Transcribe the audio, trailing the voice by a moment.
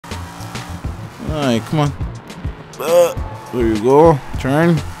Alright, come on. There you go.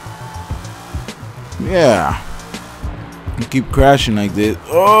 Turn. Yeah. You keep crashing like this.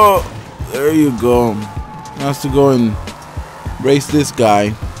 Oh, there you go. Now has to go and race this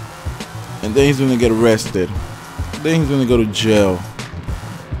guy. And then he's gonna get arrested. Then he's gonna go to jail.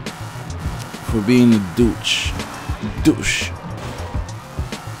 For being a douche.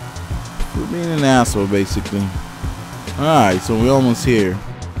 For being an asshole, basically. Alright, so we're almost here.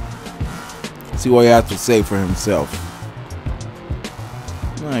 See what he has to say for himself.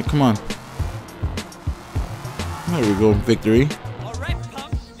 Alright, come on. There we go, victory. Alright,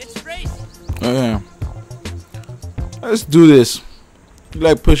 punk, let's race. Oh yeah. Let's do this. You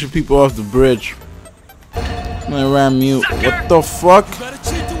like pushing people off the bridge. I ram mute. What the fuck? You got a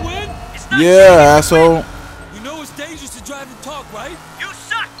chance to win? Yeah, asshole. You know it's dangerous to drive and talk, right? You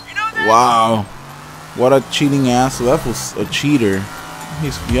suck. You know that? Wow. What a cheating asshole. That was a cheater.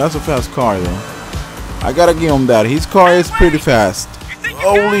 He has a fast car though. I gotta give him that. His car is pretty fast.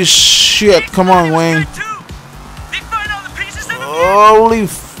 Holy shit. Come on, Wayne. Holy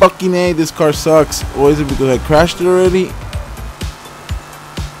fucking A, this car sucks. Or is it because I crashed it already?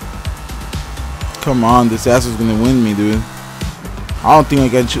 Come on, this ass is gonna win me, dude. I don't think I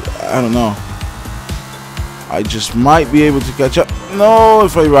can. I don't know. I just might be able to catch up. No,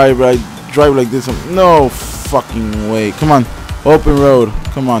 if I drive like this. No fucking way. Come on, open road.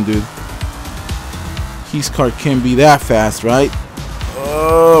 Come on, dude. His car can't be that fast, right?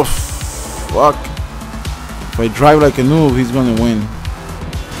 Oh, fuck. If I drive like a noob, he's gonna win.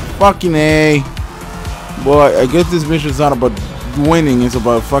 Fucking A. Boy, I guess this mission's not about winning. It's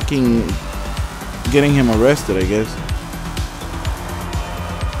about fucking getting him arrested, I guess.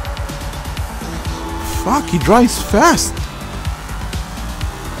 Fuck, he drives fast.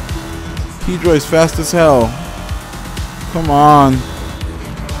 He drives fast as hell. Come on.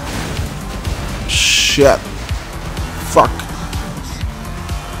 Shit. Fuck.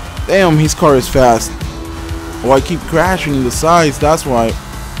 Damn, his car is fast. Oh, I keep crashing in the sides, that's why.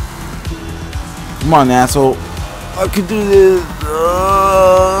 Come on, asshole. I can do this.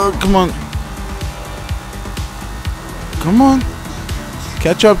 Come on. Come on.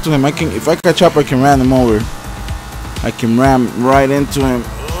 Catch up to him. I can. If I catch up, I can ram him over. I can ram right into him.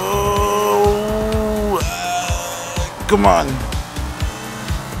 Oh, come on.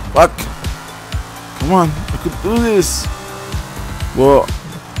 Fuck. Come on. I could do this. Well,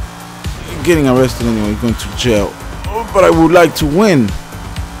 I'm getting arrested anyway. Going to jail. Oh, but I would like to win.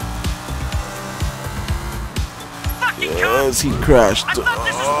 Yes, he crashed.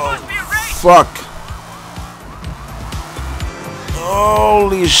 Oh, fuck.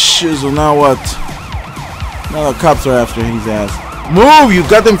 Holy shizzle, now what? Now the cops are after his ass. Move, you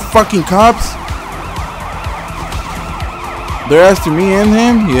goddamn fucking cops! They're after me and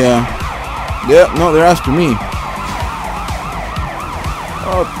him? Yeah. Yeah, no, they're after me.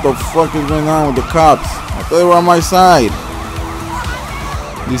 What the fuck is going on with the cops? I thought they were on my side.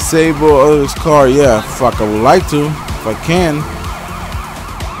 Disable other's car, yeah. Fuck, I would like to, if I can.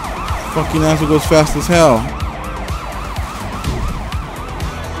 Fucking asshole goes fast as hell.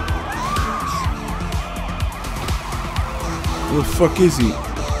 Where the fuck is he?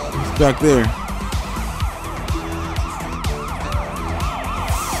 He's back there.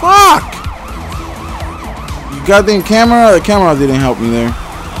 Fuck! You goddamn camera? The camera didn't help me there.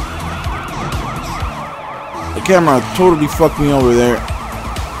 The camera totally fucked me over there.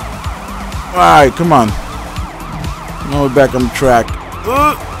 Alright, come on. Now we're back on the track.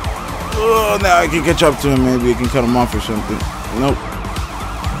 Now I can catch up to him. Maybe I can cut him off or something. Nope.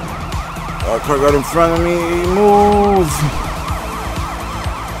 Car got in front of me. Move!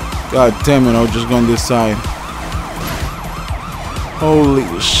 God damn it, I was just going this side. Holy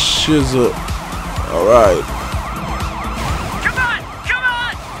shizzle. Alright. Come on! Come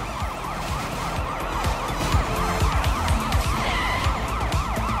on!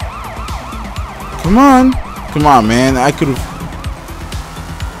 Come on. Come on, man. I could have.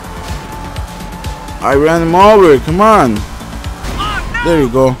 I ran him over. Come on. Oh, no! There you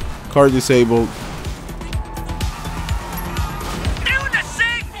go. Car disabled.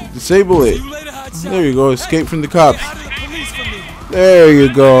 Disable it. There you go. Escape from the cops. There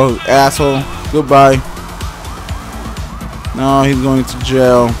you go, asshole. Goodbye. Now he's going to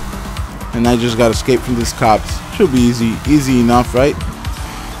jail. And I just got escape from these cops. Should be easy. Easy enough, right?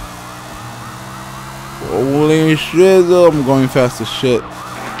 Holy shit, I'm going fast as shit.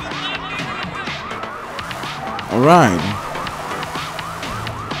 Alright.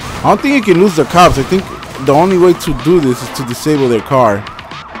 I don't think you can lose the cops. I think the only way to do this is to disable their car.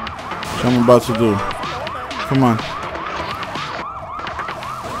 Which I'm about to do. Come on.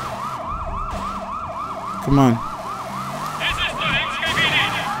 Come on.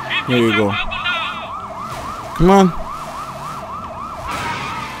 Here you go. Come on.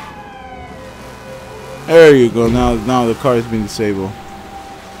 There you go. Now the car has been disabled.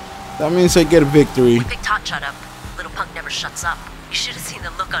 That means I get a victory. We picked Hotshot up. Little punk never shuts up. You should have seen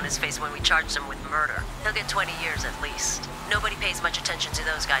the look on his face when we charged him with murder. He'll get 20 years at least. Nobody pays much attention to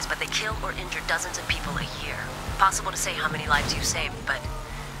those guys, but they kill or injure dozens of people a year. Impossible to say how many lives you saved, but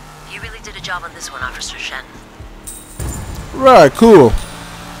you really did a job on this one, Officer Shen. Right, cool.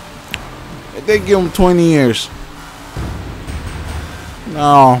 They give him 20 years.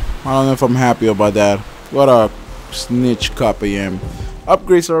 No, I don't know if I'm happy about that. What a snitch cop I am.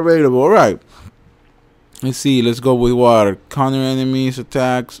 Upgrades are available. Alright. Let's see. Let's go with what? Counter enemies,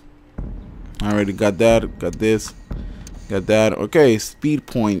 attacks. I already got that. Got this. Got that. Okay, speed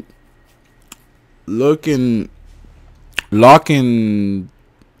point. Locking.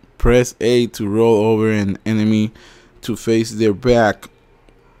 Press A to roll over an enemy to face their back.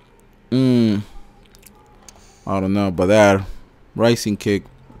 I don't know about that. Rising kick.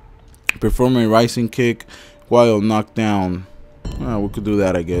 Perform a rising kick while knocked down. We could do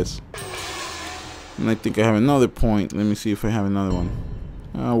that, I guess. And I think I have another point. Let me see if I have another one.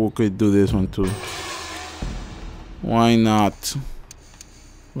 We could do this one too. Why not?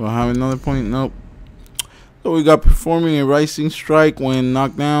 Do I have another point? Nope. So we got performing a rising strike when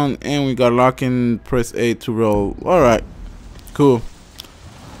knocked down, and we got locking press A to roll. Alright. Cool.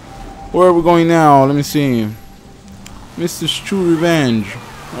 Where are we going now? Let me see. Mr. True Revenge.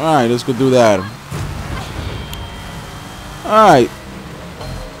 Alright, let's go do that. Alright.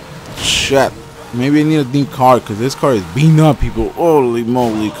 Shit. Maybe I need a new car because this car is beating up people. Holy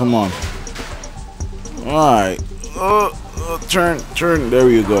moly, come on. Alright. Turn. There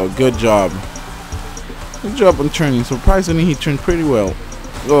you go. Good job. Good job on turning. Surprisingly, he turned pretty well.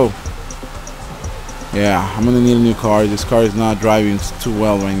 Go. Yeah, I'm gonna need a new car. This car is not driving too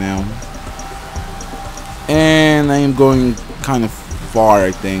well right now. And I am going kind of far,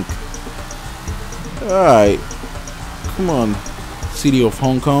 I think. Alright. Come on. City of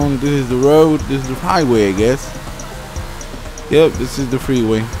Hong Kong. This is the road. This is the highway, I guess. Yep, this is the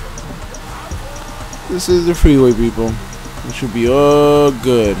freeway. This is the freeway, people. It should be all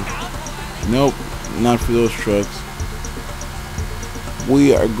good. Nope, not for those trucks.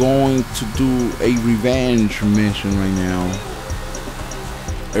 We are going to do a revenge mission right now.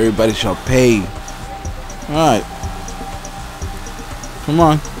 Everybody shall pay. Alright. Come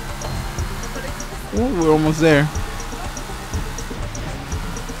on. Oh, we're almost there.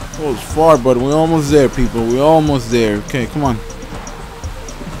 Oh, it's far, but we're almost there, people. We're almost there. Okay, come on.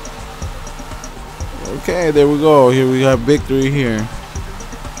 Okay, there we go. Here we have victory here.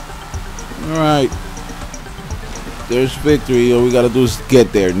 Alright. There's victory. All we gotta do is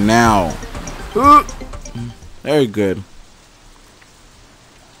get there now. Very good.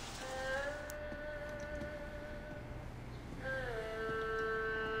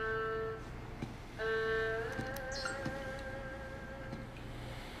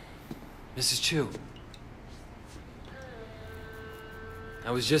 Mrs. Chu.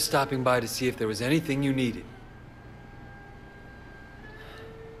 I was just stopping by to see if there was anything you needed.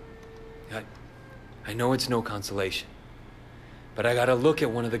 I know it's no consolation, but I gotta look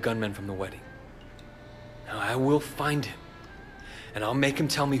at one of the gunmen from the wedding. Now I will find him, and I'll make him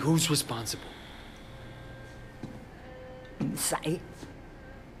tell me who's responsible. 唔使，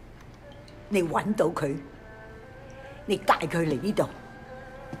你揾到佢，你帶佢嚟呢度，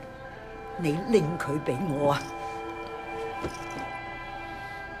你拎佢俾我啊！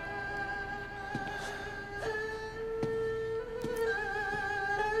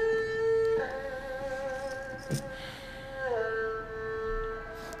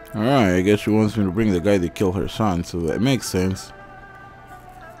 Alright, I guess she wants me to bring the guy that killed her son, so that makes sense.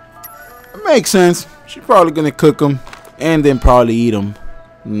 It makes sense. She's probably gonna cook him and then probably eat him.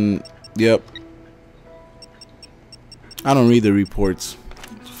 Yep. I don't read the reports.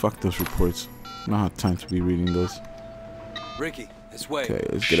 Fuck those reports. I don't have time to be reading those. Ricky, this way. Okay,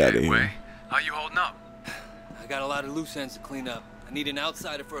 let's get out of here. How you holding up? I got a lot of loose ends to clean up. I need an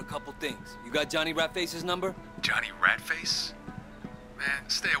outsider for a couple things. You got Johnny Ratface's number? Johnny Ratface? Man,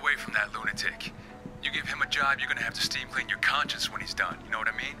 stay away from that lunatic. You give him a job, you're gonna have to steam clean your conscience when he's done. You know what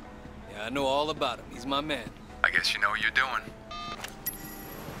I mean? Yeah, I know all about him. He's my man. I guess you know what you're doing.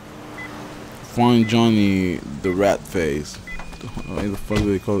 Find Johnny the Rat Face. What the fuck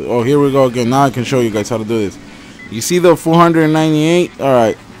do they call it? Oh, here we go again. Now I can show you guys how to do this. You see the 498?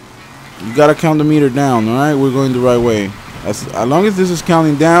 Alright. You gotta count the meter down, alright? We're going the right way. As long as this is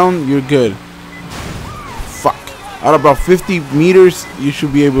counting down, you're good. Fuck. At about 50 meters, you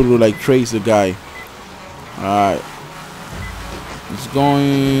should be able to like trace the guy. Alright. It's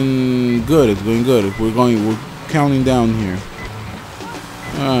going good. It's going good. We're counting down here.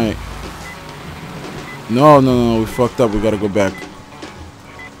 Alright. No. We fucked up. We gotta go back.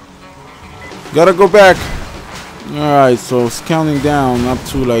 Gotta go back. Alright, so it's counting down up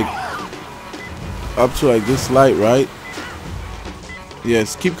to like this light, right?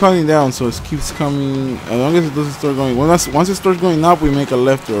 Yes, keep counting down so it keeps coming. As long as it doesn't start going. Once it starts going up, we make a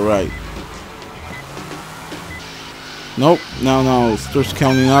left or a right. Nope. Now it starts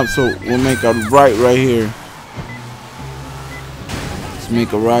counting up, so we'll make a right here. Let's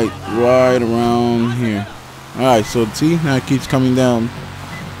make a right around here. Alright, so see, now it keeps coming down.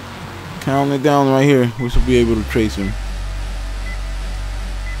 Count it down right here. We should be able to trace him.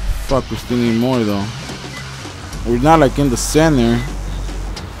 Fuck, we still need more though. We're not like in the center.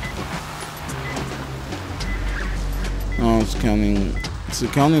 No, it's counting. Is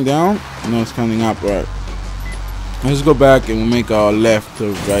it counting down? No, it's counting up. Right. Let's go back and we'll make our left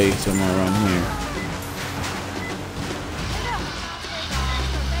or right somewhere around here.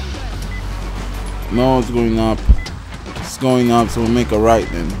 No, it's going up. It's going up, so we'll make a right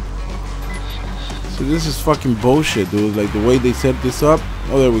then. So this is fucking bullshit, dude. Like the way they set this up.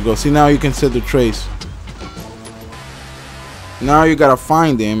 Oh, there we go. See, now you can set the trace. Now you gotta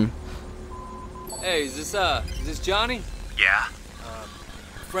find him. Hey, is this Johnny? Yeah?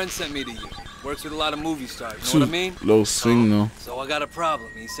 A friend sent me to you. Works with a lot of movie stars, you know what I mean? Low signal. So I got a problem.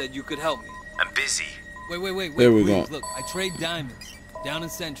 He said you could help me. I'm busy. Wait, there we please. go. Look, I trade diamonds down in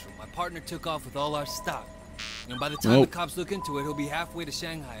Central. My partner took off with all our stock. And by the time the cops look into it, he'll be halfway to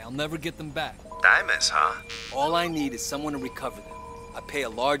Shanghai. I'll never get them back. Diamonds, huh? All I need is someone to recover them. I pay a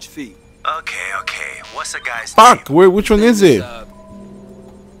large fee. Okay. What's the guy's Fuck, name? which one is it?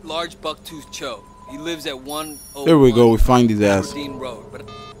 Large Bucktooth Cho. He lives at 101 There we go, we find his ass. Aberdeen Road. But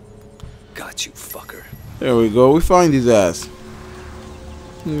got you, fucker. There we go, we find his ass.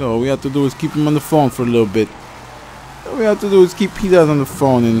 You all we have to do is keep him on the phone for a little bit. All we have to do is keep his ass on the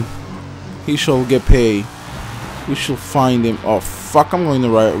phone and he shall get paid. We shall find him. Oh fuck, I'm going the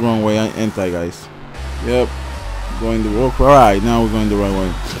wrong way, ain't I, guys? Yep. Going the wrong way. Alright, now we're going the right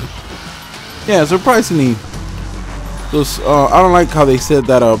way. Yeah, surprisingly. Those I don't like how they set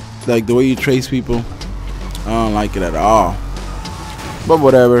that up. Like the way you trace people. I don't like it at all. But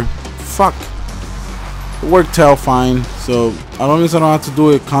whatever. Fuck. It worked out fine. So as long as I don't have to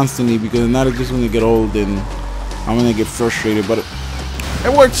do it constantly, because now it's just gonna get old and I'm gonna get frustrated. But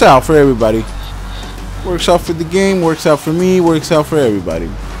it works out for everybody. Works out for the game, works out for me, works out for everybody.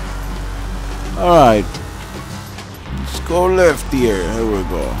 Alright. Let's go left here. Here we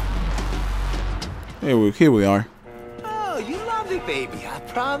go. Here we are. Oh, you love it, baby. I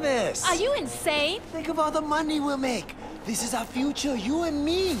promise. Are you insane? Think of all the money we'll make. This is our future, you and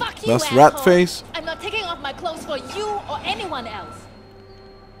me. Fuck you, That's asshole. rat face. I'm not taking off my clothes for you or anyone else.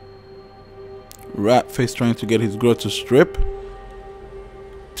 Rat face trying to get his girl to strip.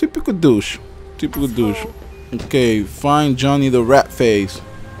 Typical douche. Typical douche. Okay, find Johnny the rat face.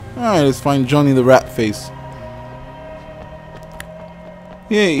 Alright, let's find Johnny the rat face.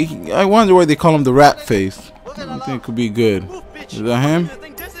 Yeah, I wonder why they call him the rat face. I think it could be good. Is that him?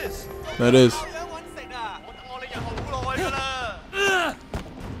 That is.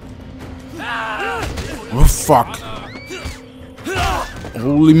 Oh fuck.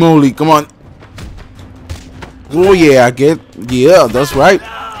 Holy moly, come on. Oh yeah, yeah, that's right.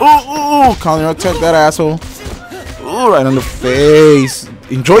 Oh, counter attack that asshole. Oh, right on the face.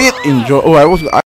 Enjoy it, enjoy. Oh, I was